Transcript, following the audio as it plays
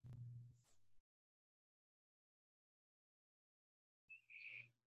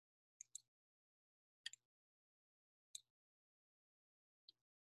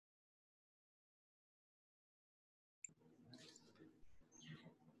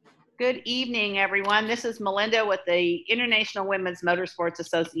Good evening, everyone. This is Melinda with the International Women's Motorsports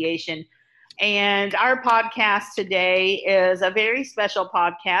Association. And our podcast today is a very special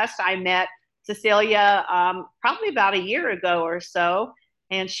podcast. I met Cecilia probably about a year ago or so,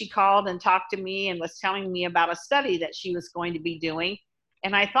 and she called and talked to me and was telling me about a study that she was going to be doing.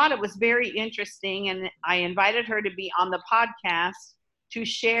 And I thought it was very interesting, and I invited her to be on the podcast to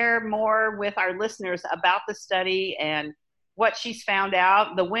share more with our listeners about the study and what she's found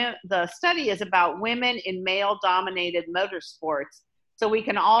out. The study is about women in male-dominated motorsports, so we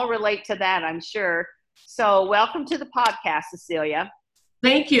can all relate to that, I'm sure. So welcome to the podcast, Cecilia.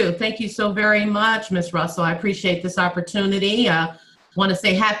 Thank you. Thank you so very much, Ms. Russell. I appreciate this opportunity. I want to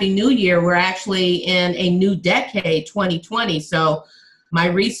say Happy New Year. We're actually in a new decade, 2020, so my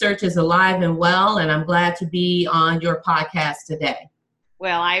research is alive and well, and I'm glad to be on your podcast today.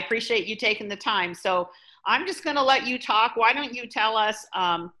 Well, I appreciate you taking the time. So I'm just going to let you talk. Why don't you tell us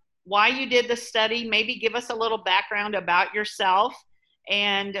why you did the study, maybe give us a little background about yourself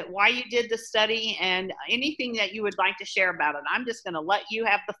and why you did the study and anything that you would like to share about it. I'm just going to let you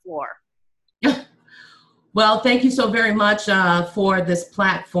have the floor. Well, thank you so very much for this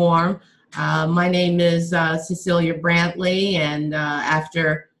platform. My name is Cecilia Brantley, and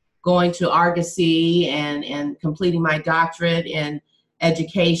after going to Argosy and completing my doctorate in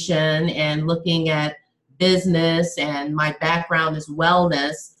education and looking at business, and my background is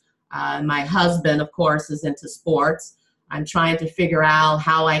wellness. My husband, of course, is into sports. I'm trying to figure out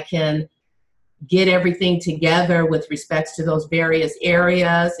how I can get everything together with respect to those various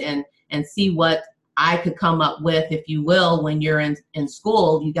areas and see what I could come up with, if you will. When you're in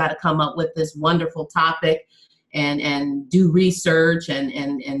school, you got to come up with this wonderful topic and do research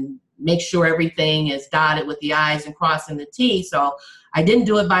and make sure everything is dotted with the I's and crossing the T's. So I didn't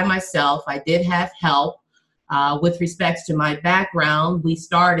do it by myself. I did have help. With respect to my background, we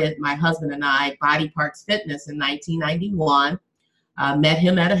started, my husband and I, Body Parts Fitness in 1991. Met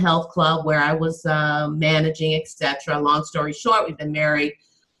him at a health club where I was managing, etc. Long story short, we've been married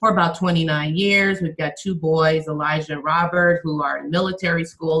for about 29 years. We've got two boys, Elijah and Robert, who are in military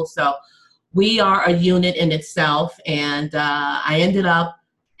school. So we are a unit in itself. And I ended up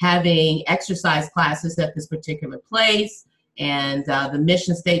having exercise classes at this particular place. And the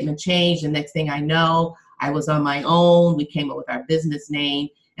mission statement changed. And next thing I know, I was on my own. We came up with our business name,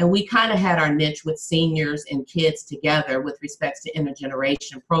 and we kind of had our niche with seniors and kids together with respects to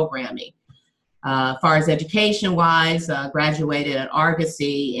intergeneration programming. As far as education-wise, graduated at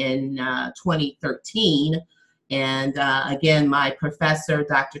Argosy in 2013. And again, my professor,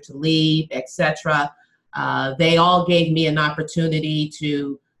 Dr. Talib, etc., they all gave me an opportunity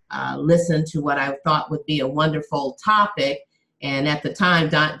to listen to what I thought would be a wonderful topic. And at the time,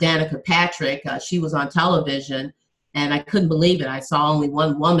 Danica Patrick, she was on television, and I couldn't believe it. I saw only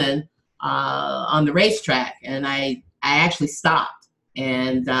one woman on the racetrack, and I actually stopped.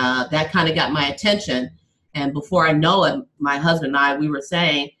 And that kind of got my attention. And before I know it, my husband and I, we were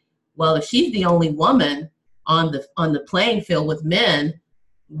saying, well, if she's the only woman on the playing field with men,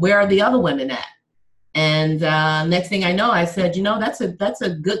 where are the other women at? And next thing I know, I said, that's a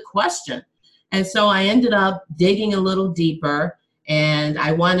good question. And so I ended up digging a little deeper, and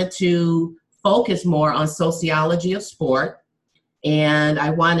I wanted to focus more on sociology of sport. And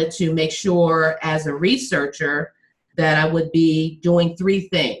I wanted to make sure as a researcher that I would be doing three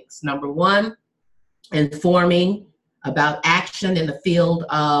things. Number one, informing about action in the field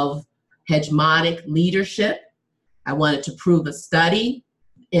of hegemonic leadership. I wanted to prove a study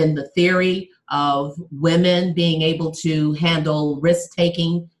in the theory of women being able to handle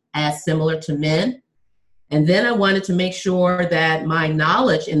risk-taking as similar to men. And then I wanted to make sure that my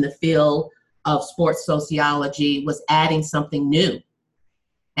knowledge in the field of sports sociology was adding something new.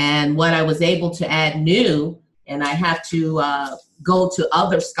 And what I was able to add new, and I have to go to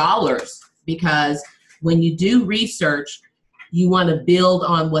other scholars, because when you do research, you want to build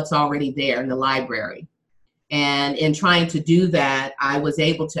on what's already there in the library. And in trying to do that, I was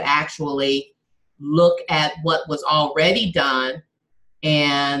able to actually look at what was already done,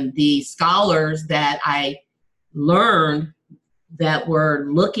 and the scholars that I learned that were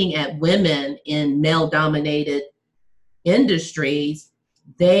looking at women in male-dominated industries,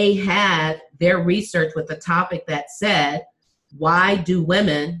 they had their research with a topic that said, why do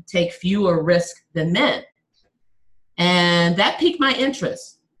women take fewer risks than men? And that piqued my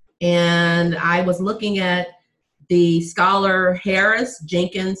interest. And I was looking at the scholar Harris,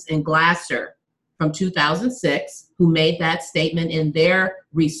 Jenkins, and Glasser from 2006, who made that statement in their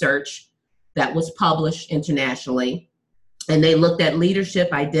research that was published internationally. And they looked at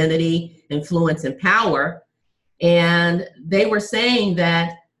leadership, identity, influence, and power. And they were saying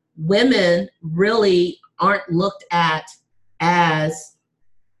that women really aren't looked at as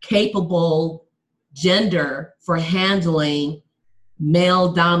capable gender for handling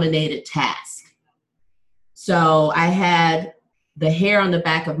male-dominated tasks. So I had the hair on the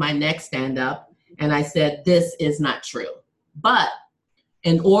back of my neck stand up, and I said, this is not true. But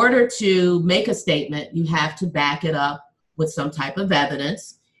in order to make a statement, you have to back it up with some type of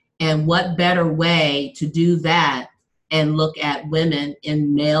evidence. And what better way to do that and look at women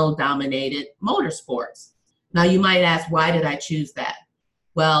in male-dominated motorsports? Now, you might ask, why did I choose that?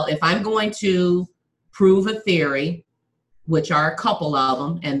 Well, if I'm going to prove a theory, which are a couple of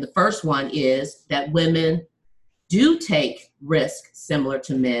them, and the first one is that women do take risks similar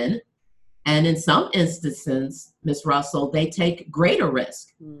to men, and in some instances, Ms. Russell, they take greater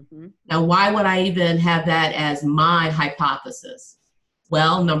risk. Mm-hmm. Now, why would I even have that as my hypothesis?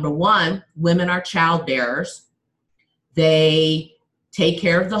 Well, number one, women are childbearers. They take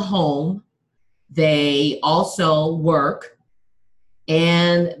care of the home. They also work.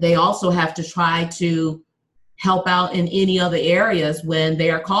 And they also have to try to help out in any other areas when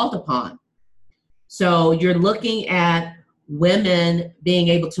they are called upon. So you're looking at women being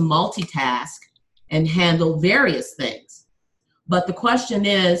able to multitask and handle various things. But the question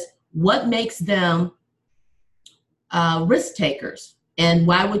is, what makes them risk takers? And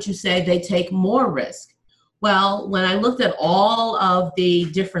why would you say they take more risk? Well, when I looked at all of the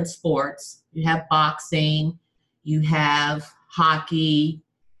different sports, you have boxing, you have hockey,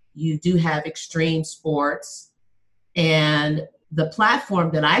 you do have extreme sports, and the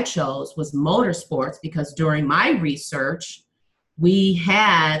platform that I chose was motorsports because during my research, we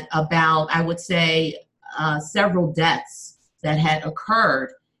had about, I would say, several deaths that had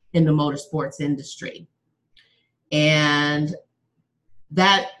occurred in the motorsports industry. And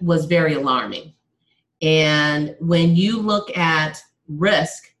that was very alarming. And when you look at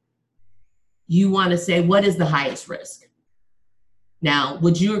risk, you want to say, what is the highest risk? Now,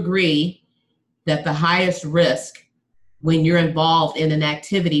 would you agree that the highest risk when you're involved in an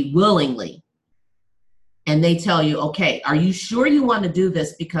activity willingly, and they tell you, okay, are you sure you want to do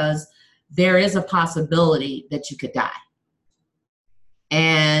this because there is a possibility that you could die?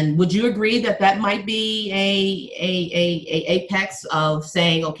 And would you agree that that might be a apex of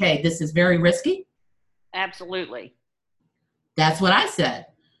saying, okay, this is very risky? Absolutely. That's what I said.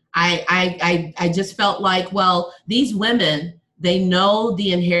 I just felt like, well, these women, they know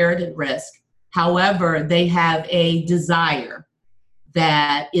the inherited risk. However, they have a desire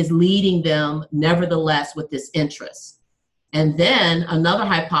that is leading them nevertheless with this interest. And then another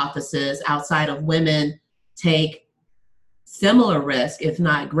hypothesis outside of women take similar risk, if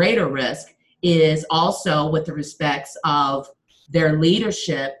not greater risk, is also with the respects of their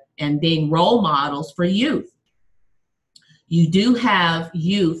leadership and being role models for youth. You do have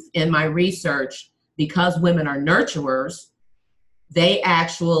youth in my research because women are nurturers. They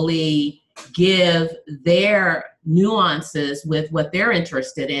actually give their nuances with what they're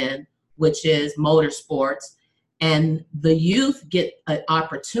interested in, which is motorsports, and the youth get an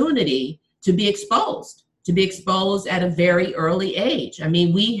opportunity to be exposed at a very early age. I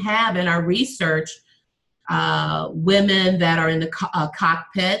mean, we have in our research women that are in the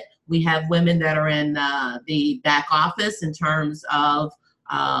cockpit. We have women that are in the back office in terms of,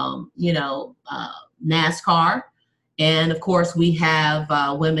 NASCAR. And of course, we have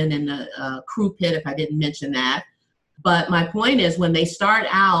women in the crew pit, if I didn't mention that. But my point is, when they start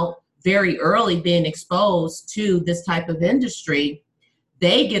out very early being exposed to this type of industry,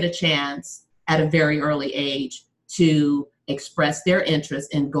 they get a chance at a very early age to express their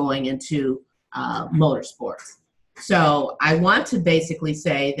interest in going into motorsports. So I want to basically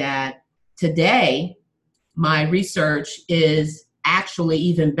say that today, my research is actually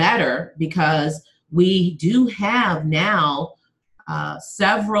even better because we do have now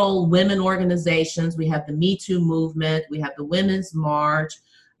several women organizations. We have the Me Too movement, we have the Women's March,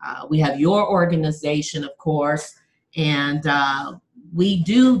 we have your organization, of course, and we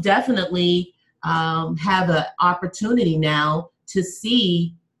do definitely have an opportunity now to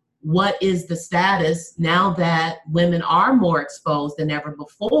see what is the status now that women are more exposed than ever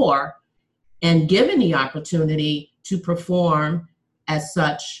before and given the opportunity to perform at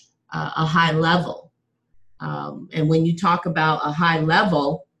such a high level. And when you talk about a high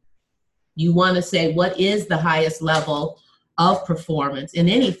level, you want to say, what is the highest level of performance in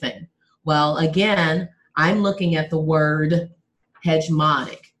anything? Well, again, I'm looking at the word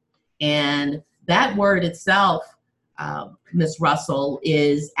hegemonic. And that word itself, Ms. Russell,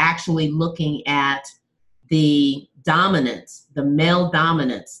 is actually looking at the dominance, the male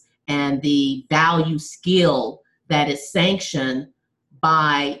dominance, and the value skill that is sanctioned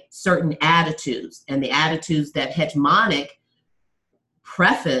by certain attitudes. And the attitudes that hegemonic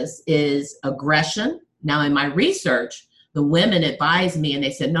preface is aggression. Now, in my research, the women advised me and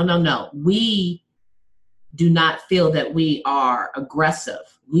they said, no, we do not feel that we are aggressive.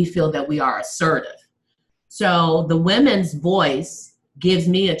 We feel that we are assertive. So the women's voice gives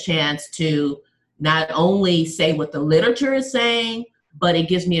me a chance to not only say what the literature is saying, but it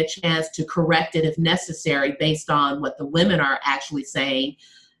gives me a chance to correct it if necessary based on what the women are actually saying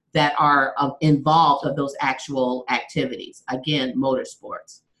that are involved of those actual activities. Again,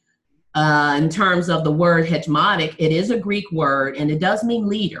 motorsports. In terms of the word hegemonic, it is a Greek word and it does mean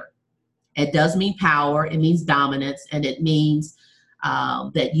leader. It does mean power, it means dominance, and it means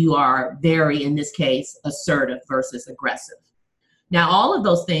that you are very, in this case, assertive versus aggressive. Now, all of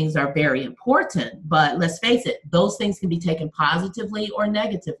those things are very important, but let's face it, those things can be taken positively or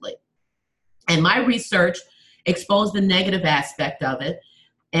negatively. And my research exposed the negative aspect of it.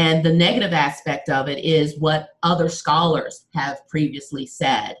 And the negative aspect of it is what other scholars have previously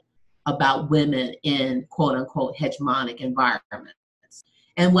said about women in quote unquote hegemonic environments.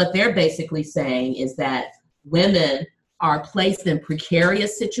 And what they're basically saying is that women are placed in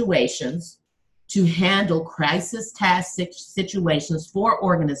precarious situations to handle crisis task situations for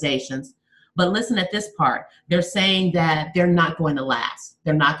organizations. But listen at this part. They're saying that they're not going to last.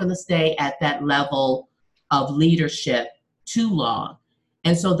 They're not going to stay at that level of leadership too long.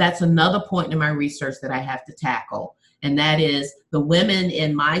 And so that's another point in my research that I have to tackle. And that is the women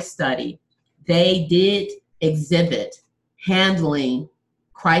in my study, they did exhibit handling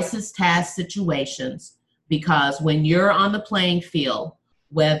crisis task situations, because when you're on the playing field,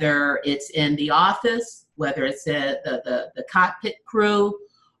 whether it's in the office, whether it's the cockpit crew,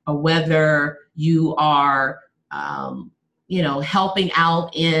 or whether you are, helping out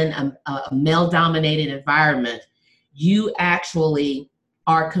in a male-dominated environment, you actually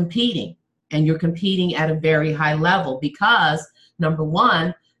are competing, and you're competing at a very high level because, number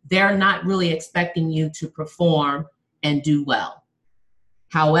one, they're not really expecting you to perform and do well.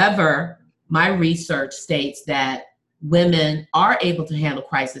 However, my research states that women are able to handle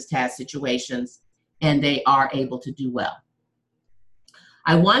crisis task situations and they are able to do well.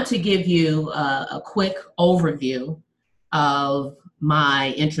 I want to give you a quick overview of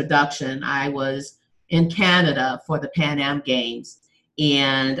my introduction. I was in Canada for the Pan Am Games,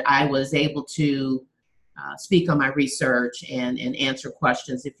 and I was able to speak on my research and answer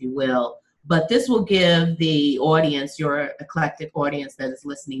questions, if you will. But this will give the audience, your eclectic audience that is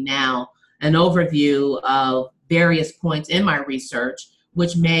listening now, an overview of various points in my research,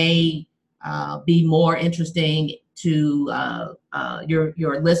 which may be more interesting to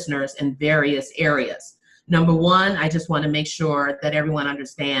your listeners in various areas. Number one, I just want to make sure that everyone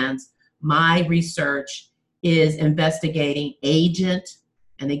understands my research is investigating agent,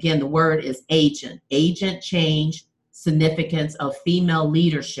 and again, the word is agent change, significance of female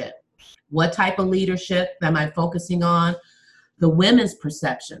leadership. What type of leadership am I focusing on? The women's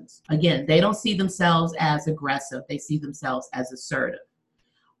perceptions. Again, they don't see themselves as aggressive. They see themselves as assertive.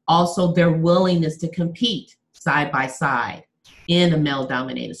 Also, their willingness to compete side by side in a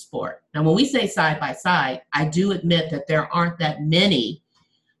male-dominated sport. Now, when we say side by side, I do admit that there aren't that many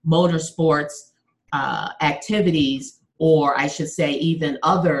motorsports activities, or I should say even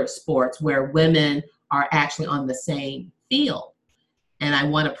other sports where women are actually on the same field. And I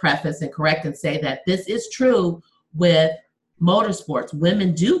want to preface and correct and say that this is true with motorsports.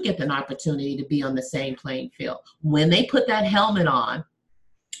 Women do get an opportunity to be on the same playing field. When they put that helmet on,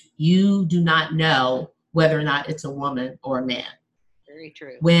 you do not know whether or not it's a woman or a man. Very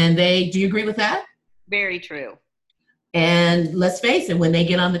true. Do you agree with that? Very true. And let's face it, when they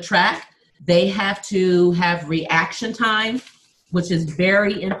get on the track, they have to have reaction time, which is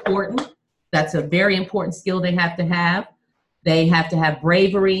very important. That's a very important skill they have to have. They have to have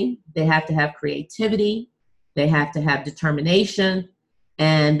bravery. They have to have creativity. They have to have determination.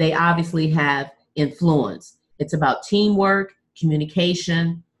 And they obviously have influence. It's about teamwork,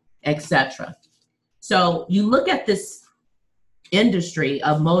 communication, etc. So you look at this industry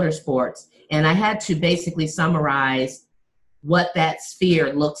of motorsports, and I had to basically summarize what that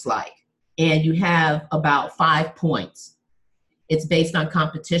sphere looks like. And you have about 5 points. It's based on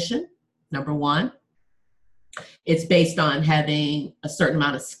competition, number one. It's based on having a certain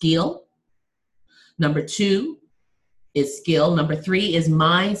amount of skill. Number two is skill. Number three is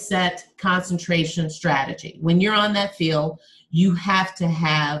mindset, concentration, strategy. When you're on that field, you have to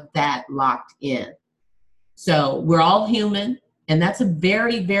have that locked in. So we're all human, and that's a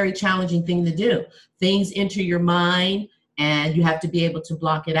very, very challenging thing to do. Things enter your mind, and you have to be able to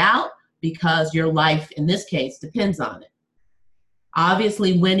block it out because your life, in this case, depends on it.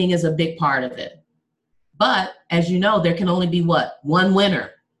 Obviously, winning is a big part of it. But as you know, there can only be one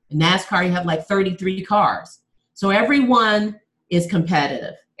winner. In NASCAR, you have like 33 cars. So everyone is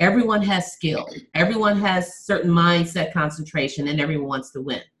competitive. Everyone has skill. Everyone has certain mindset concentration, and everyone wants to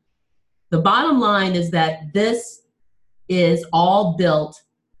win. The bottom line is that this is all built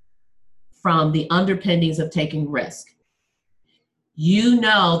from the underpinnings of taking risk. You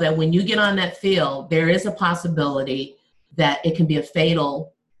know that when you get on that field, there is a possibility that it can be a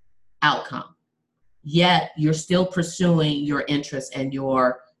fatal outcome. Yet you're still pursuing your interest and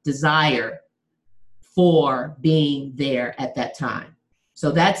your desire for being there at that time.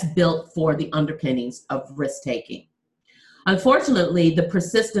 So that's built for the underpinnings of risk-taking. Unfortunately, the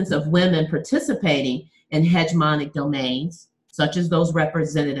persistence of women participating in hegemonic domains, such as those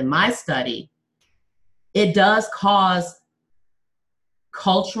represented in my study, it does cause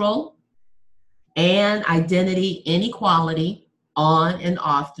cultural and identity inequality on and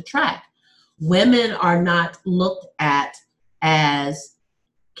off the track. Women are not looked at as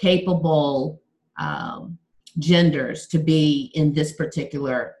capable genders to be in this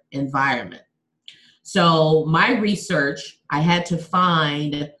particular environment. So my research, I had to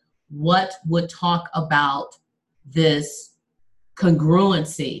find what would talk about this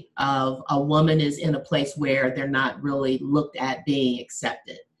congruency of a woman is in a place where they're not really looked at being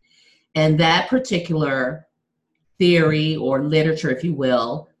accepted. And that particular theory or literature, if you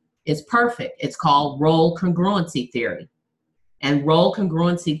will, is perfect. It's called role congruency theory. And role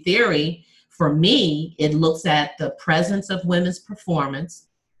congruency theory, for me, it looks at the presence of women's performance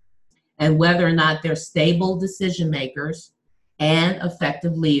and whether or not they're stable decision makers and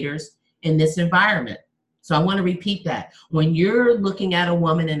effective leaders in this environment. So I want to repeat that. When you're looking at a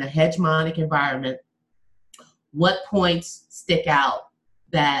woman in a hegemonic environment, what points stick out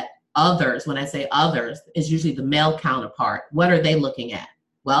that others, when I say others, is usually the male counterpart. What are they looking at?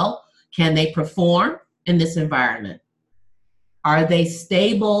 Well, can they perform in this environment? Are they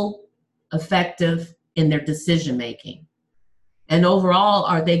stable, effective in their decision making? And overall,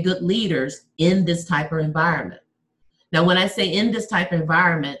 are they good leaders in this type of environment? Now, when I say in this type of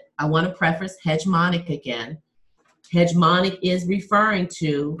environment, I want to preface hegemonic again. Hegemonic is referring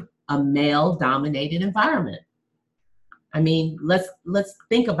to a male-dominated environment. I mean, let's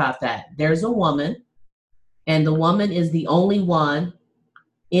think about that. There's a woman, and the woman is the only one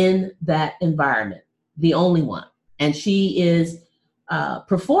in that environment, the only one. And she is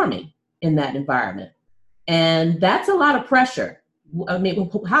performing in that environment. And that's a lot of pressure. I mean,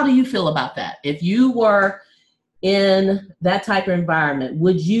 how do you feel about that? If you were in that type of environment,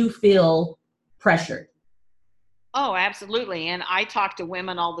 would you feel pressured? Oh, absolutely. And I talk to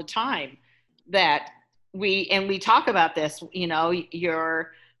women all the time that we talk about this, you know,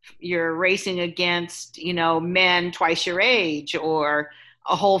 you're racing against, you know, men twice your age or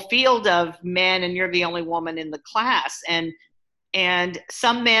a whole field of men and you're the only woman in the class. And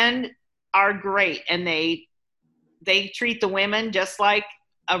some men are great and they treat the women just like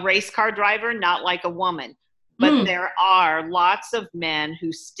a race car driver, not like a woman. But there are lots of men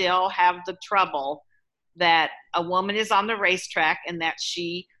who still have the trouble that a woman is on the racetrack and that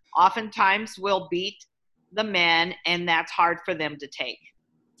she oftentimes will beat the men, and that's hard for them to take.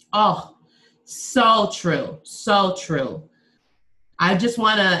 Oh, so true. So true. I just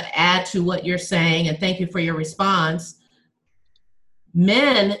want to add to what you're saying, and thank you for your response.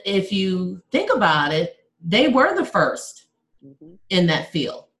 Men, if you think about it, they were the first in that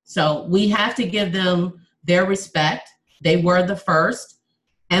field. So we have to give them their respect. They were the first.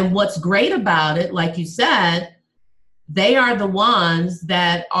 And what's great about it, like you said, they are the ones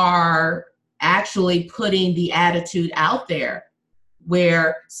that are actually putting the attitude out there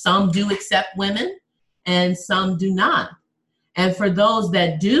where some do accept women and some do not. And for those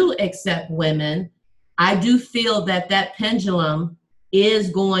that do accept women, I do feel that that pendulum is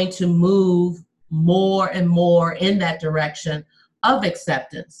going to move more and more in that direction of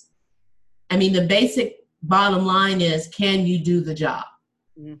acceptance. I mean, the basic bottom line is, can you do the job?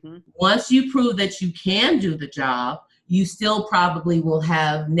 Once you prove that you can do the job, you still probably will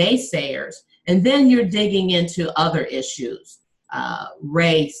have naysayers. And then you're digging into other issues,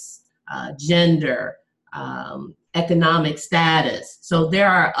 race, gender, economic status. So there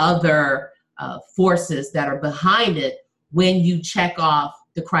are other forces that are behind it when you check off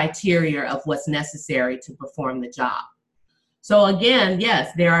the criteria of what's necessary to perform the job. So again,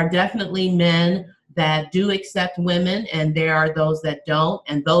 yes, there are definitely men that do accept women, and there are those that don't.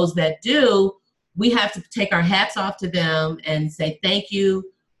 And those that do, we have to take our hats off to them and say thank you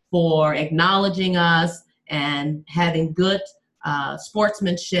for acknowledging us and having good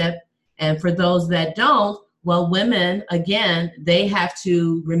sportsmanship. And for those that don't, Well, women, again, they have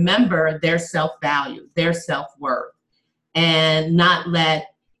to remember their self-value, their self-worth, and not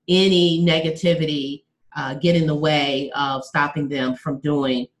let any negativity get in the way of stopping them from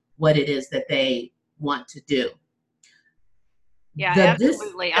doing what it is that they want to do. Yeah,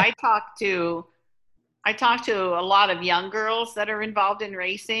 absolutely. I talk to a lot of young girls that are involved in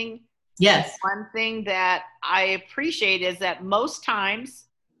racing. Yes. One thing that I appreciate is that most times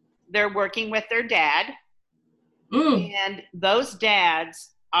they're working with their dad, and those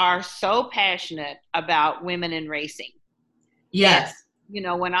dads are so passionate about women in racing. Yes. And, you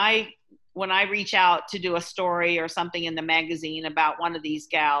know, when I reach out to do a story or something in the magazine about one of these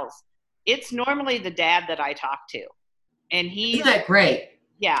gals, it's normally the dad that I talk to. And isn't that great?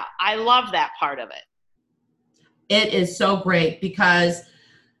 Yeah, I love that part of it. It is so great because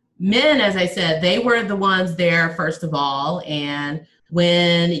men, as I said, they were the ones there first of all. And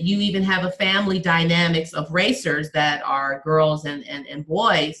when you even have a family dynamics of racers that are girls and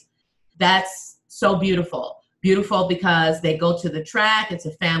boys, that's so beautiful. Beautiful because they go to the track. It's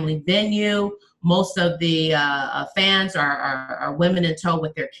a family venue. Most of the fans are women in tow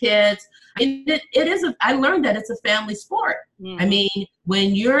with their kids. I mean, I learned that it's a family sport. I mean,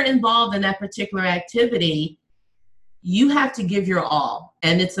 when you're involved in that particular activity, you have to give your all.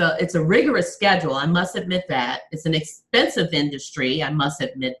 And it's a rigorous schedule. I must admit that. It's an expensive industry. I must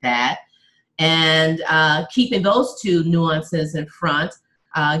admit that. And keeping those two nuances in front,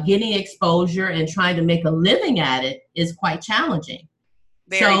 getting exposure and trying to make a living at it is quite challenging.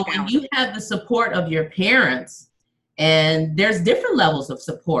 When you have the support of your parents, and there's different levels of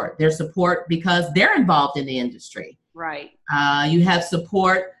support. There's support because they're involved in the industry. Right. You have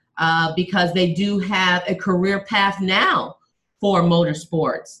support because they do have a career path now for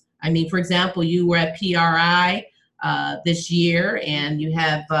motorsports. I mean, for example, you were at PRI this year, and you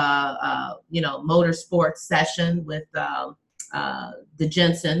have motorsports session with the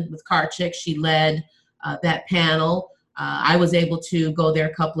Jensen with Car Chick. She led that panel. I was able to go there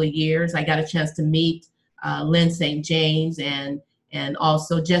a couple of years. I got a chance to meet Lynn St. James and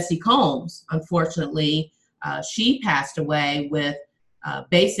also Jessie Combs. Unfortunately, she passed away with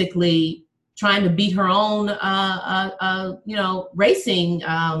basically trying to beat her own racing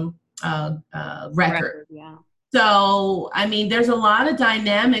record. Yeah. So, I mean, there's a lot of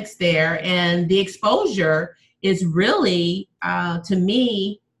dynamics there, and the exposure is really, to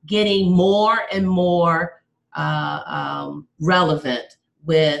me, getting more and more relevant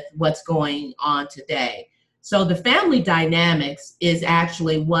with what's going on today. So the family dynamics is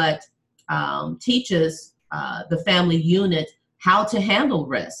actually what teaches the family unit how to handle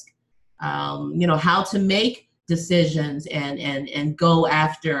risk, how to make decisions and go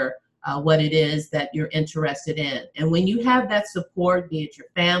after what it is that you're interested in. And when you have that support, be it your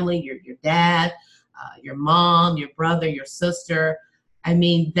family, your dad, your mom, your brother, your sister, I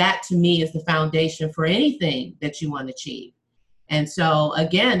mean, that to me is the foundation for anything that you want to achieve. And so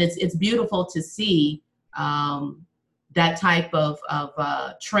again, it's beautiful to see that type of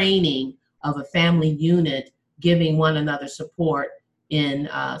training of a family unit giving one another support in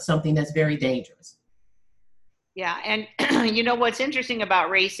something that's very dangerous. Yeah, and you know what's interesting about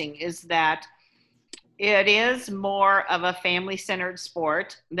racing is that it is more of a family-centered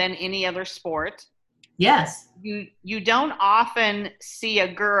sport than any other sport. Yes. You don't often see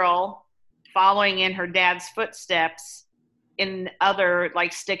a girl following in her dad's footsteps in other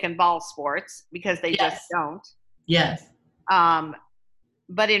like stick and ball sports because they just don't. Yes.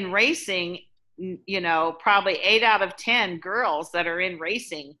 But in racing, probably 8 out of 10 girls that are in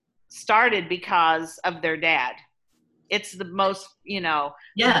racing started because of their dad. It's the most, Yes.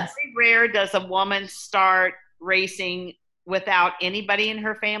 Very rare does a woman start racing without anybody in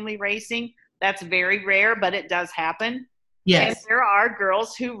her family racing. That's very rare, but it does happen. Yes. And there are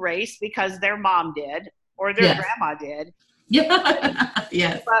girls who race because their mom did or their grandma did. Yeah.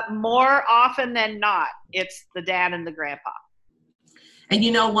 Yes. But more often than not, it's the dad and the grandpa. And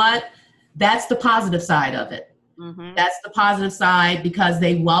you know what? That's the positive side of it. Mm-hmm. That's the positive side because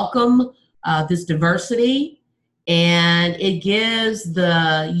they welcome this diversity, and it gives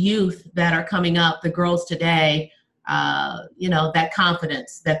the youth that are coming up, the girls today, that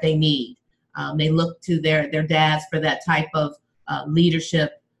confidence that they need. They look to their dads for that type of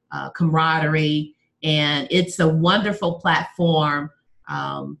leadership, camaraderie, and it's a wonderful platform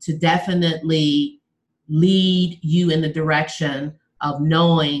to definitely lead you in the direction of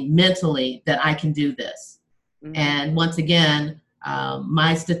knowing mentally that I can do this. Mm-hmm. And once again,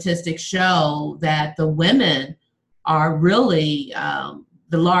 my statistics show that the women are really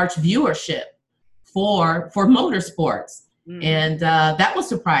the large viewership for motorsports. Mm-hmm. And that was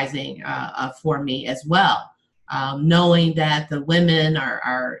surprising for me as well. knowing that the women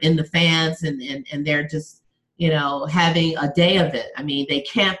are in the fans and they're just, having a day of it. I mean, they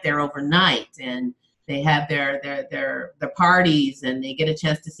camp there overnight and they have their parties and they get a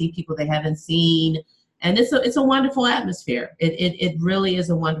chance to see people they haven't seen. And it's a wonderful atmosphere. It really is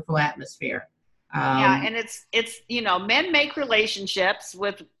a wonderful atmosphere. Yeah, and it's men make relationships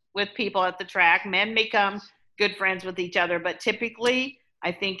with people at the track. Men become good friends with each other, but typically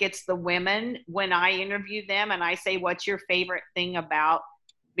I think it's the women when I interview them and I say, what's your favorite thing about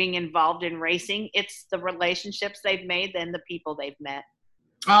being involved in racing? It's the relationships they've made and the people they've met.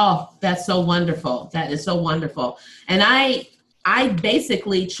 Oh, that's so wonderful. That is so wonderful. And I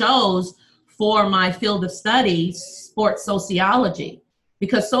basically chose for my field of study sports sociology,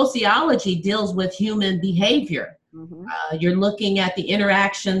 because sociology deals with human behavior. Mm-hmm. You're looking at the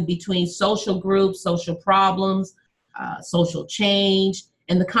interaction between social groups, social problems, social change,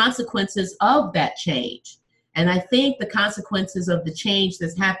 and the consequences of that change. And I think the consequences of the change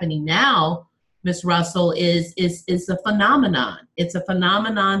that's happening now, Ms. Russell, is a phenomenon. It's a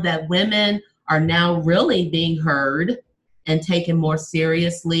phenomenon that women are now really being heard and taken more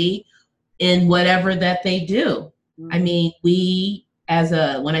seriously in whatever that they do. Mm-hmm. I mean,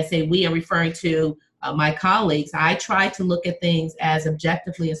 when I say we, I'm referring to my colleagues. I try to look at things as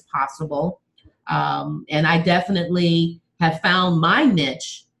objectively as possible. And I definitely have found my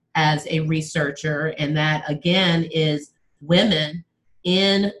niche as a researcher, and that again is women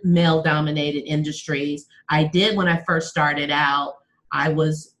in male-dominated industries. I did, when I first started out, I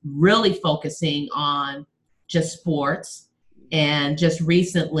was really focusing on just sports, and just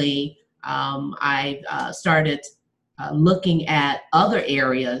recently I started looking at other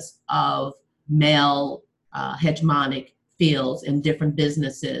areas of male hegemonic fields in different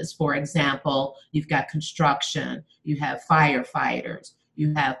businesses. For example, you've got construction, you have firefighters,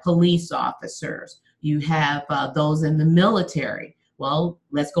 you have police officers, you have those in the military. Well,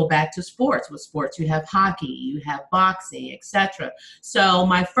 let's go back to sports. With sports, you have hockey, you have boxing, etc. So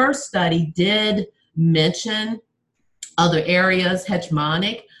my first study did mention other areas,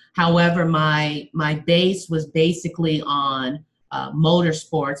 hegemonic. However, my base was basically on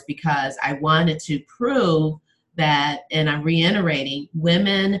motorsports, because I wanted to prove that, and I'm reiterating,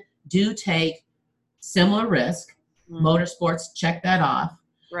 women do take similar risk. Mm-hmm. Motorsports, check that off.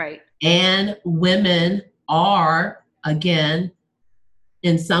 Right. And women are, again,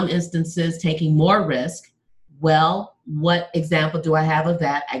 in some instances, taking more risk. Well, what example do I have of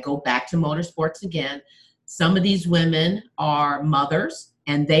that? I go back to motorsports again. Some of these women are mothers,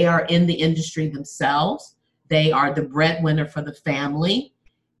 and they are in the industry themselves. They are the breadwinner for the family.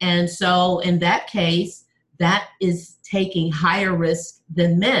 And so in that case, that is taking higher risk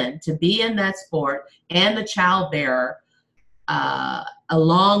than men to be in that sport, and the child bearer,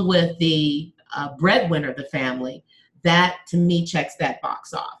 along with the breadwinner of the family. That, to me, checks that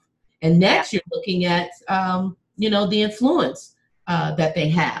box off. And next, you're looking at, the influence that they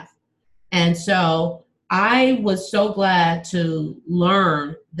have. And so I was so glad to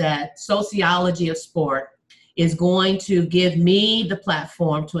learn that sociology of sport is going to give me the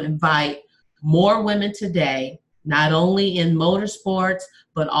platform to invite more women today, not only in motorsports,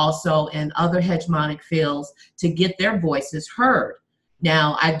 but also in other hegemonic fields, to get their voices heard.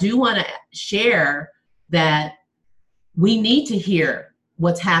 Now, I do want to share that we need to hear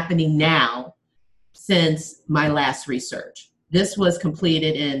what's happening now since my last research. This was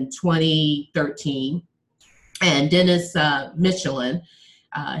completed in 2013, and Dennis Michelin,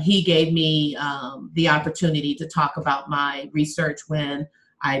 he gave me the opportunity to talk about my research when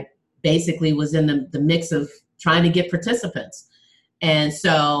I basically was in the mix of trying to get participants. And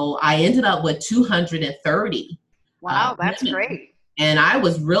so I ended up with 230. Wow, that's women. Great. And I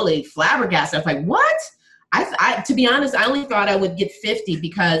was really flabbergasted. I was like, what? I to be honest, I only thought I would get 50,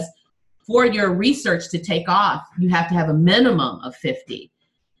 because for your research to take off, you have to have a minimum of 50.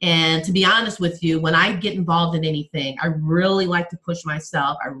 And to be honest with you, when I get involved in anything, I really like to push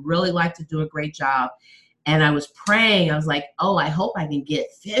myself. I really like to do a great job. And I was praying, I was like, oh, I hope I can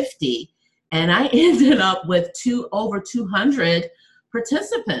get 50. And I ended up with over 200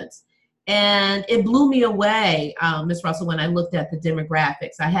 participants. And it blew me away, Ms. Russell, when I looked at the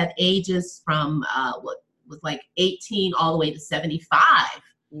demographics. I had ages from what was like 18 all the way to 75.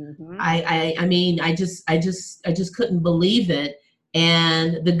 Mm-hmm. I mean, I just couldn't believe it.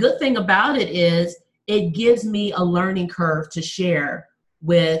 And the good thing about it is it gives me a learning curve to share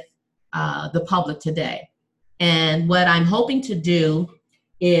with the public today. And what I'm hoping to do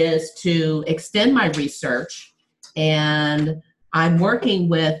is to extend my research, and I'm working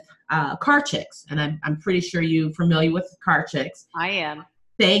with Car Chicks, and I'm pretty sure you're familiar with Car Chicks. I am.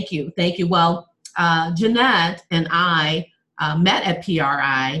 Thank you. Well, Jeanette and I met at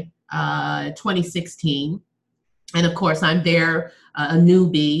PRI 2016. And of course, I'm there, a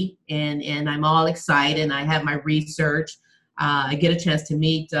newbie, and I'm all excited. And I have my research. I get a chance to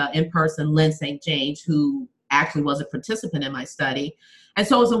meet in person Lynn St. James, who actually was a participant in my study. And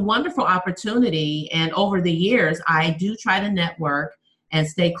so it was a wonderful opportunity. And over the years, I do try to network and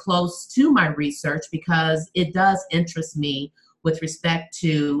stay close to my research because it does interest me with respect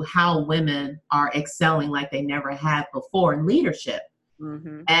to how women are excelling like they never have before in leadership.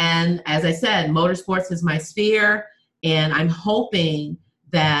 Mm-hmm. And as I said, motorsports is my sphere, and I'm hoping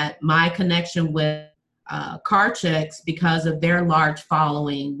that my connection with Car Chicks, because of their large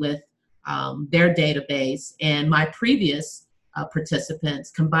following with their database and my previous participants,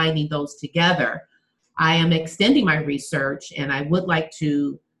 combining those together, I am extending my research, and I would like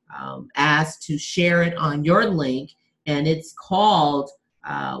to ask to share it on your link, and it's called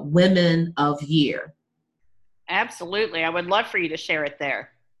Women of Year. Absolutely. I would love for you to share it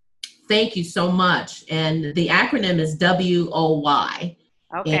there. Thank you so much. And the acronym is WOY.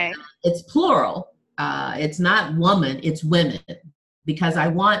 Okay. And it's plural. It's not woman, it's women, because I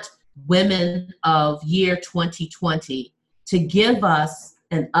want Women of Year 2020 to give us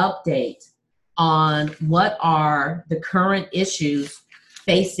an update on what are the current issues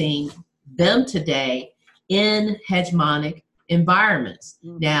facing them today in hegemonic environments.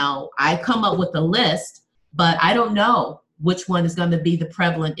 Mm-hmm. Now, I come up with a list, but I don't know which one is going to be the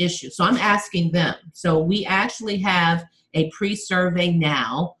prevalent issue. So I'm asking them. So we actually have a pre-survey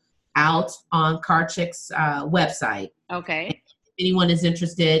now out on Car Chicks' website. Okay. If anyone is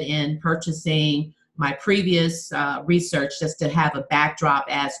interested in purchasing my previous research, just to have a backdrop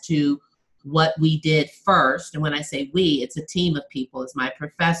as to what we did first. And when I say we, it's a team of people. It's my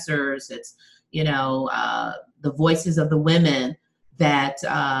professors. It's, the voices of the women that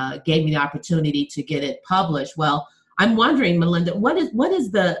gave me the opportunity to get it published. Well, I'm wondering, Melinda, what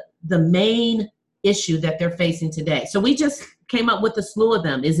is the main issue that they're facing today? So we just came up with a slew of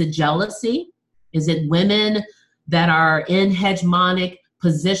them. Is it jealousy? Is it women that are in hegemonic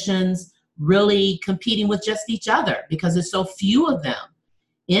positions really competing with just each other because there's so few of them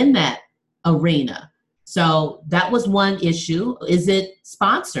in that arena? So that was one issue. Is it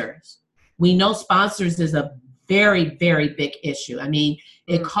sponsors? We know sponsors is a very, very big issue. I mean,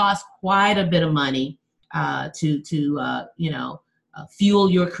 it costs quite a bit of money to fuel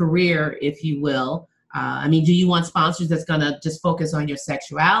your career, if you will. I mean, do you want sponsors that's going to just focus on your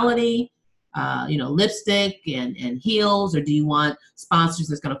sexuality, lipstick and heels, or do you want sponsors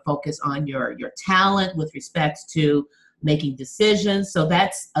that's going to focus on your talent with respect to making decisions? So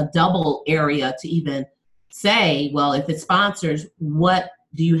that's a double area to even say, well, if it's sponsors, what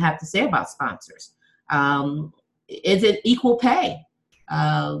do you have to say about sponsors? Is it equal pay?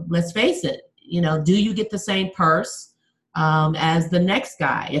 Let's face it, do you get the same purse as the next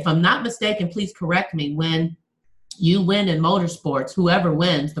guy? If I'm not mistaken, please correct me, when you win in motorsports, whoever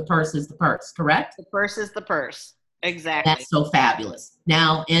wins, the purse is the purse, correct? The purse is the purse. Exactly. That's so fabulous.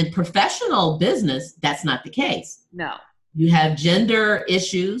 Now, in professional business, that's not the case. No. You have gender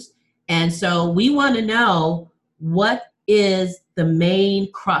issues. And so we want to know, what is the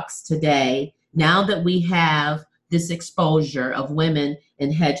main crux today now that we have this exposure of women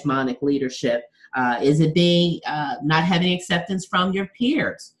in hegemonic leadership? Is it being not having acceptance from your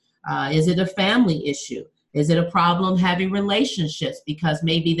peers? Is it a family issue? Is it a problem having relationships because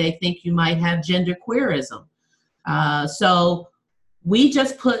maybe they think you might have gender queerism? So we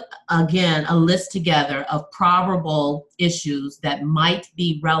just put, again, a list together of probable issues that might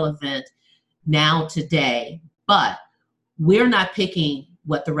be relevant now today, but we're not picking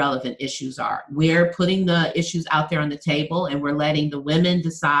what the relevant issues are. We're putting the issues out there on the table, and we're letting the women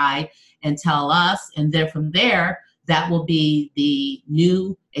decide and tell us. And then from there, that will be the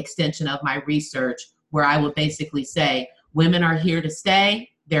new extension of my research, where I would basically say, women are here to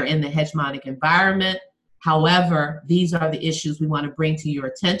stay. They're in the hegemonic environment. However, these are the issues we want to bring to your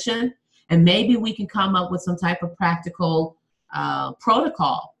attention. And maybe we can come up with some type of practical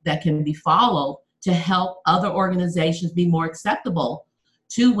protocol that can be followed to help other organizations be more acceptable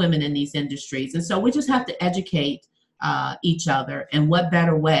to women in these industries. And so we just have to educate each other. And what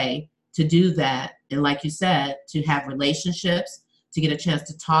better way to do that? And like you said, to have relationships, to get a chance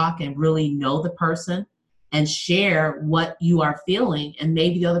to talk and really know the person and share what you are feeling. And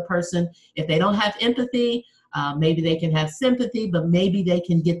maybe the other person, if they don't have empathy, maybe they can have sympathy, but maybe they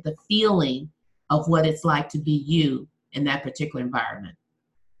can get the feeling of what it's like to be you in that particular environment.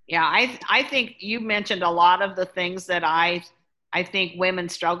 Yeah, I think you mentioned a lot of the things that I think women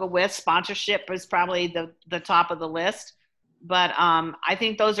struggle with. Sponsorship is probably the top of the list, but I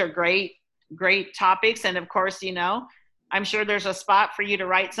think those are great great topics. And of course, I'm sure there's a spot for you to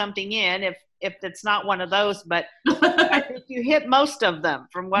write something in if it's not one of those, but I think you hit most of them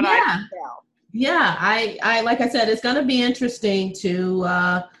from what I can tell. Yeah, I like I said, it's going to be interesting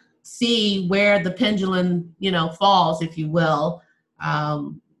to see where the pendulum, falls, if you will.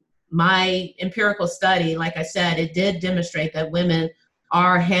 My empirical study, like I said, it did demonstrate that women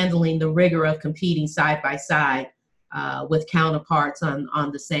are handling the rigor of competing side by side with counterparts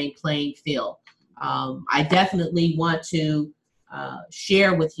on the same playing field. I definitely want to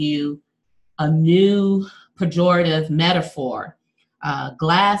share with you a new pejorative metaphor.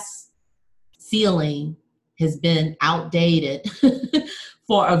 Glass ceiling has been outdated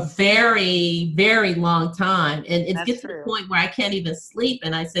for a very, very long time. And it gets to the point where I can't even sleep.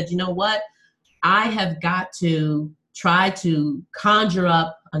 And I said, you know what? I have got to try to conjure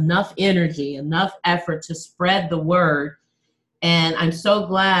up enough energy, enough effort to spread the word. And I'm so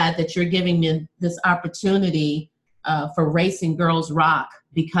glad that you're giving me this opportunity for Racing Girls Rock,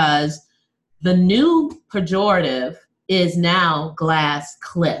 because the new pejorative is now glass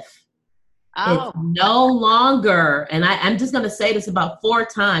cliff. Oh. It's no longer, and I'm just going to say this about 4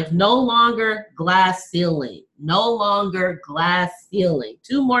 times, no longer glass ceiling, no longer glass ceiling.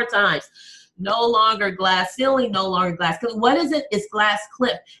 2 more times. No longer glass ceiling, no longer glass cliff. What is it? It's glass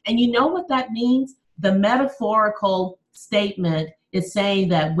cliff. And you know what that means? The metaphorical statement is saying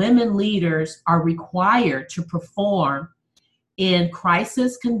that women leaders are required to perform in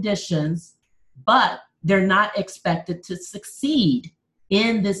crisis conditions, but they're not expected to succeed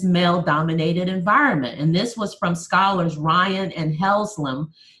in this male-dominated environment. And this was from scholars Ryan and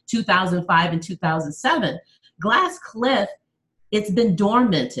Helslem, 2005 and 2007. Glass cliff, it's been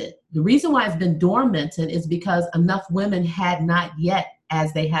dormanted. The reason why it's been dormanted is because enough women had not yet,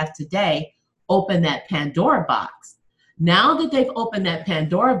 as they have today, opened that Pandora box. Now that they've opened that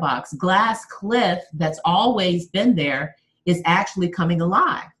Pandora box, glass cliff that's always been there is actually coming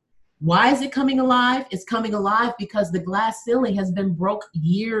alive. Why is it coming alive? It's coming alive because the glass ceiling has been broke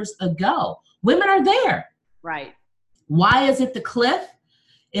years ago. Women are there. Right. Why is it the cliff?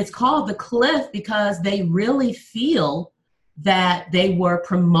 It's called the cliff because they really feel that they were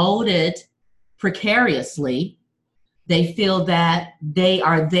promoted precariously. They feel that they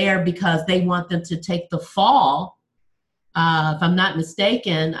are there because they want them to take the fall. If I'm not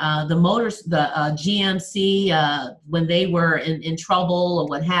mistaken, the GMC, when they were in trouble or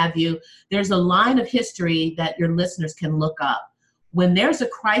what have you, there's a line of history that your listeners can look up. When there's a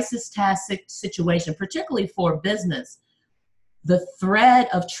crisis task situation, particularly for business, the thread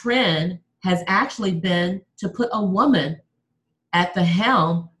of trend has actually been to put a woman at the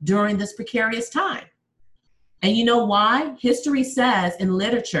helm during this precarious time. And you know why? History says in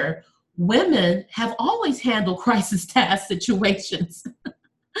literature, women have always handled crisis task situations.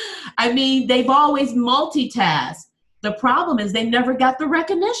 I mean, they've always multitasked. The problem is they never got the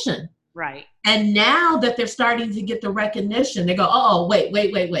recognition. Right. And now that they're starting to get the recognition, they go, oh,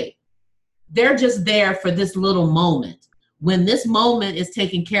 wait. They're just there for this little moment. When this moment is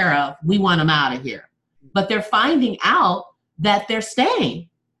taken care of, we want them out of here. But they're finding out that they're staying.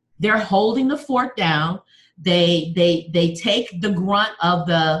 They're holding the fort down. They take the grunt of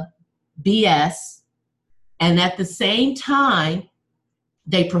the BS, and at the same time,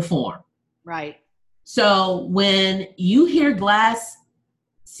 they perform. Right. So when you hear glass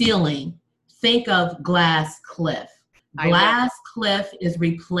ceiling, think of glass cliff. Glass cliff is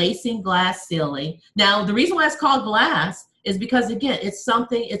replacing glass ceiling. Now, the reason why it's called glass is because, again, it's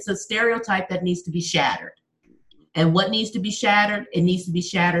a stereotype that needs to be shattered. And what needs to be shattered? It needs to be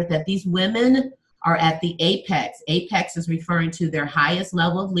shattered that these women are at the apex. Apex is referring to their highest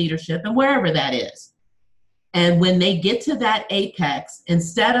level of leadership and wherever that is. And when they get to that apex,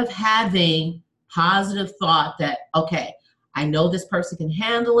 instead of having positive thought that, okay, I know this person can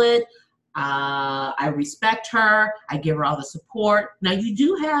handle it, I respect her, I give her all the support. Now, you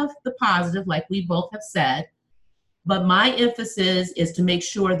do have the positive, like we both have said, but my emphasis is to make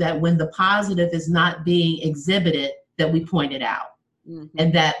sure that when the positive is not being exhibited, that we point it out. Mm-hmm.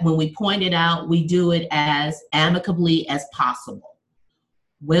 And that when we point it out, we do it as amicably as possible.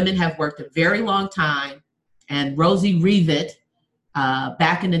 Women have worked a very long time, and Rosie Revitt,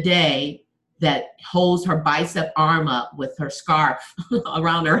 back in the day, that holds her bicep arm up with her scarf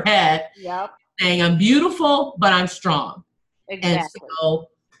around her head, yep, saying, I'm beautiful, but I'm strong. Exactly. And so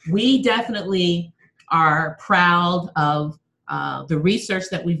we definitely are proud of the research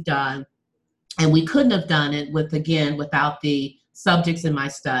that we've done, and we couldn't have done it without the subjects in my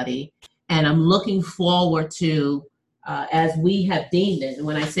study. And I'm looking forward to, as we have deemed it, and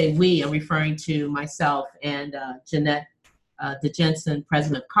when I say we, I'm referring to myself and Jeanette DeJensen,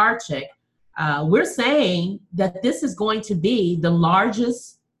 president of CARCHIC, we're saying that this is going to be the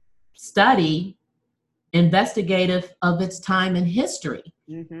largest study investigative of its time in history,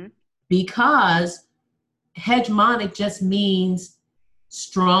 because hegemonic just means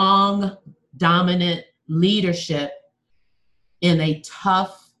strong, dominant leadership in a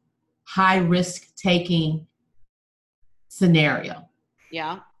tough, high risk taking scenario.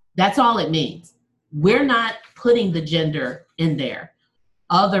 Yeah. That's all it means. We're not putting the gender in there.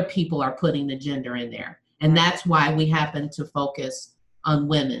 Other people are putting the gender in there. And that's why we happen to focus on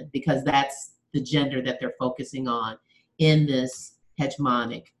women, because that's the gender that they're focusing on in this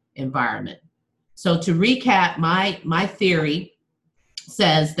hegemonic environment. So to recap, my theory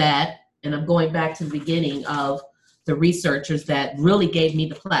says that, and I'm going back to the beginning of the researchers that really gave me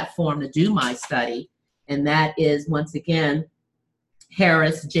the platform to do my study, and that is, once again,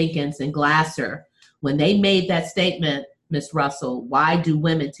 Harris, Jenkins, and Glasser. When they made that statement, Ms. Russell, why do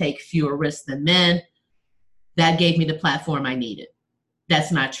women take fewer risks than men? That gave me the platform I needed.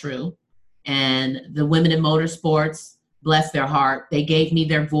 That's not true. And the women in motorsports, bless their heart, they gave me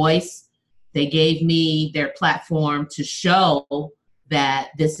their voice. They gave me their platform to show that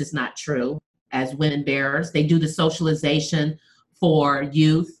this is not true as women bearers. They do the socialization for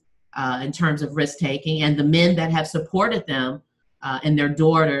youth in terms of risk taking, and the men that have supported them and their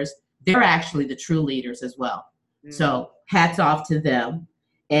daughters, they're actually the true leaders as well. So hats off to them.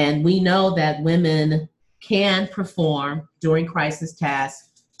 And we know that women can perform during crisis task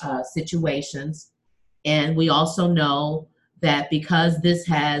situations. And we also know that because this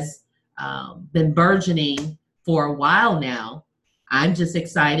has been burgeoning for a while now, I'm just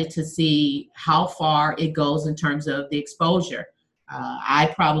excited to see how far it goes in terms of the exposure.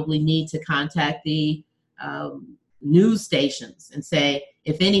 I probably need to contact the news stations and say,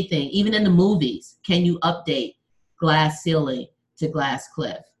 if anything, even in the movies, can you update glass ceiling to glass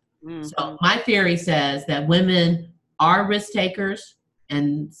cliff? So my theory says that women are risk takers.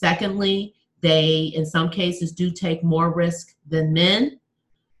 And secondly, they, in some cases, do take more risk than men.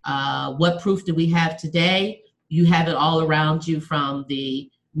 What proof do we have today? You have it all around you from the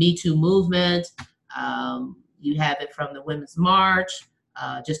Me Too movement. You have it from the Women's March.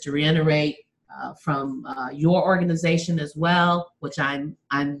 Just to reiterate, from your organization as well, which I'm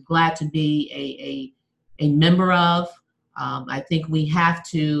glad to be a member of. I think we have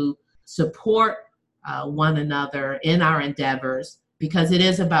to support one another in our endeavors, because it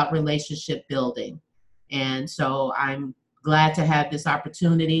is about relationship building. And so I'm glad to have this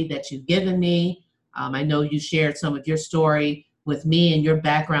opportunity that you've given me. I know you shared some of your story with me and your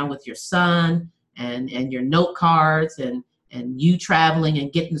background with your son and your note cards and you traveling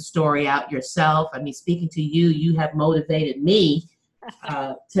and getting the story out yourself. I mean, speaking to you, you have motivated me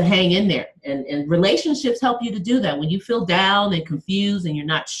to hang in there. And relationships help you to do that. When you feel down and confused and you're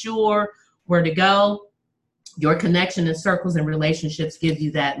not sure where to go, your connection and circles and relationships give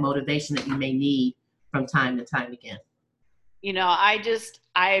you that motivation that you may need from time to time again. You know,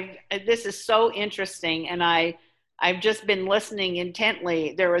 this is so interesting, and I've just been listening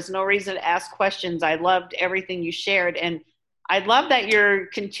intently. There was no reason to ask questions. I loved everything you shared, and I love that you're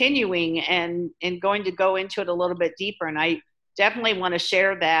continuing and going to go into it a little bit deeper. And I definitely want to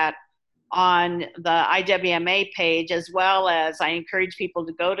share that on the IWMA page, as well as I encourage people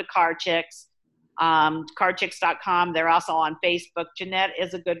to go to Car Chicks, carchicks.com. They're also on Facebook. Jeanette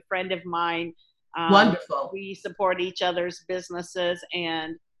is a good friend of mine. Wonderful. We support each other's businesses,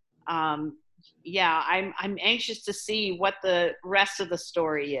 and yeah, I'm anxious to see what the rest of the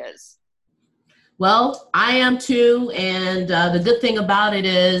story is. Well, I am too, and the good thing about it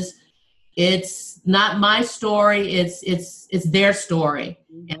is it's not my story, it's their story.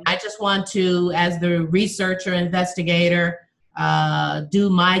 And I just want to, as the researcher, investigator, do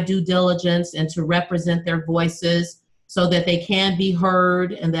my due diligence and to represent their voices so that they can be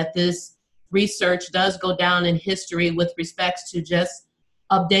heard, and that this research does go down in history with respects to just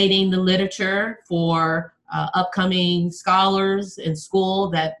updating the literature for upcoming scholars in school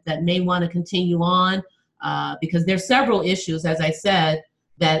that may want to continue on, because there's several issues, as I said,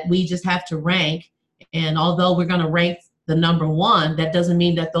 that we just have to rank. And although we're going to rank the number one, that doesn't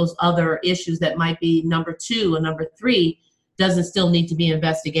mean that those other issues that might be number 2 or number 3 doesn't still need to be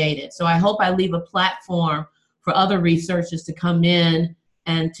investigated. So I hope I leave a platform for other researchers to come in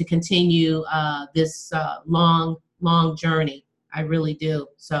and to continue this long journey. I really do.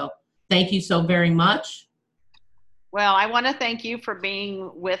 So thank you so very much. Well, I want to thank you for being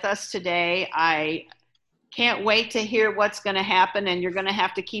with us today. I can't wait to hear what's going to happen, and you're going to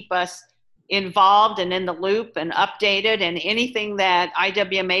have to keep us involved and in the loop and updated, and anything that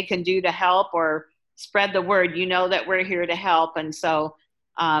IWMA can do to help or spread the word, you know that we're here to help. And so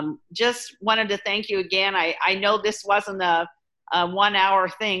just wanted to thank you again. I know this wasn't a 1 hour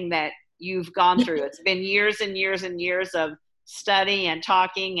thing that you've gone through. It's been years and years and years of study and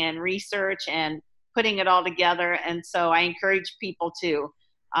talking and research and putting it all together. And so I encourage people to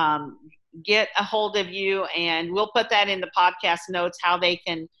get a hold of you, and we'll put that in the podcast notes, how they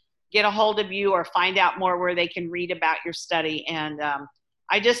can get a hold of you or find out more, where they can read about your study. And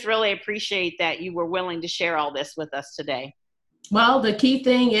I just really appreciate that you were willing to share all this with us today. Well, the key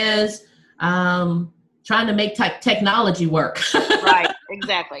thing is trying to make technology work. Right,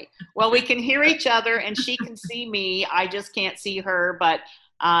 exactly. Well, we can hear each other and she can see me. I just can't see her. But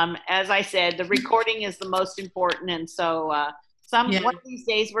as I said, the recording is the most important. And so one of these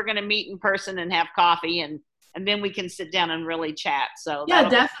days we're going to meet in person and have coffee, and then we can sit down and really chat. So yeah,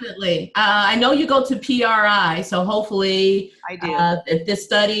 definitely. I know you go to PRI, so hopefully I do. If this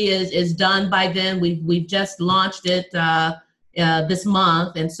study is done by then. We've just launched it this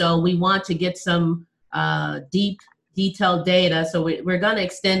month, and so we want to get some detailed data. So we're going to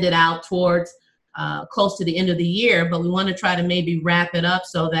extend it out towards close to the end of the year, but we want to try to maybe wrap it up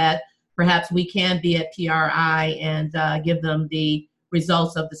so that perhaps we can be at PRI and give them the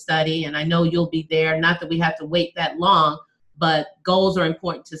results of the study. And I know you'll be there. Not that we have to wait that long, but goals are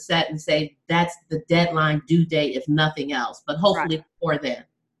important to set and say that's the deadline due date, if nothing else, but hopefully before then.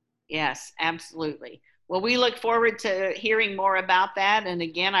 Yes, absolutely. Well, we look forward to hearing more about that. And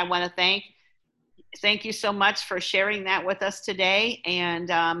again, I want to thank you so much for sharing that with us today.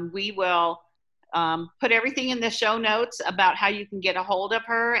 And we will put everything in the show notes about how you can get a hold of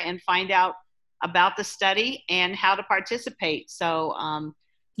her and find out about the study and how to participate. So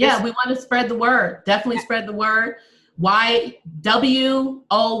we want to spread the word. Definitely spread the word. WOY,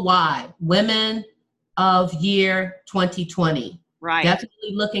 Women of Year 2020. Right.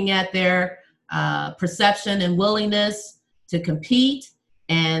 Definitely looking at their perception and willingness to compete.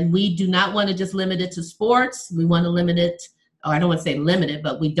 And we do not want to just limit it to sports. We want to limit it, or I don't want to say limit it,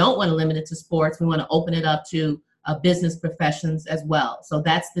 but we don't want to limit it to sports. We want to open it up to business professions as well. So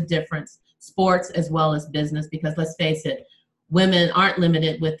that's the difference. Sports as well as business, because let's face it, women aren't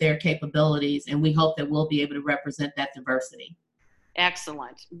limited with their capabilities, and we hope that we'll be able to represent that diversity.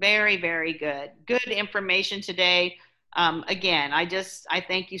 Excellent. Very, very good. Good information today. Again, I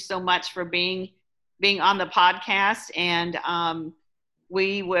thank you so much for being on the podcast, and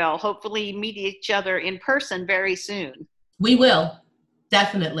we will hopefully meet each other in person very soon. We will,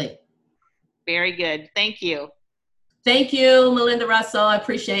 definitely. Very good. Thank you. Thank you, Melinda Russell. I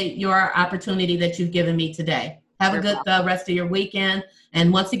appreciate your opportunity that you've given me today. Have a good rest of your weekend.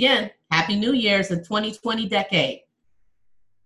 And once again, Happy New Year's, the 2020 decade.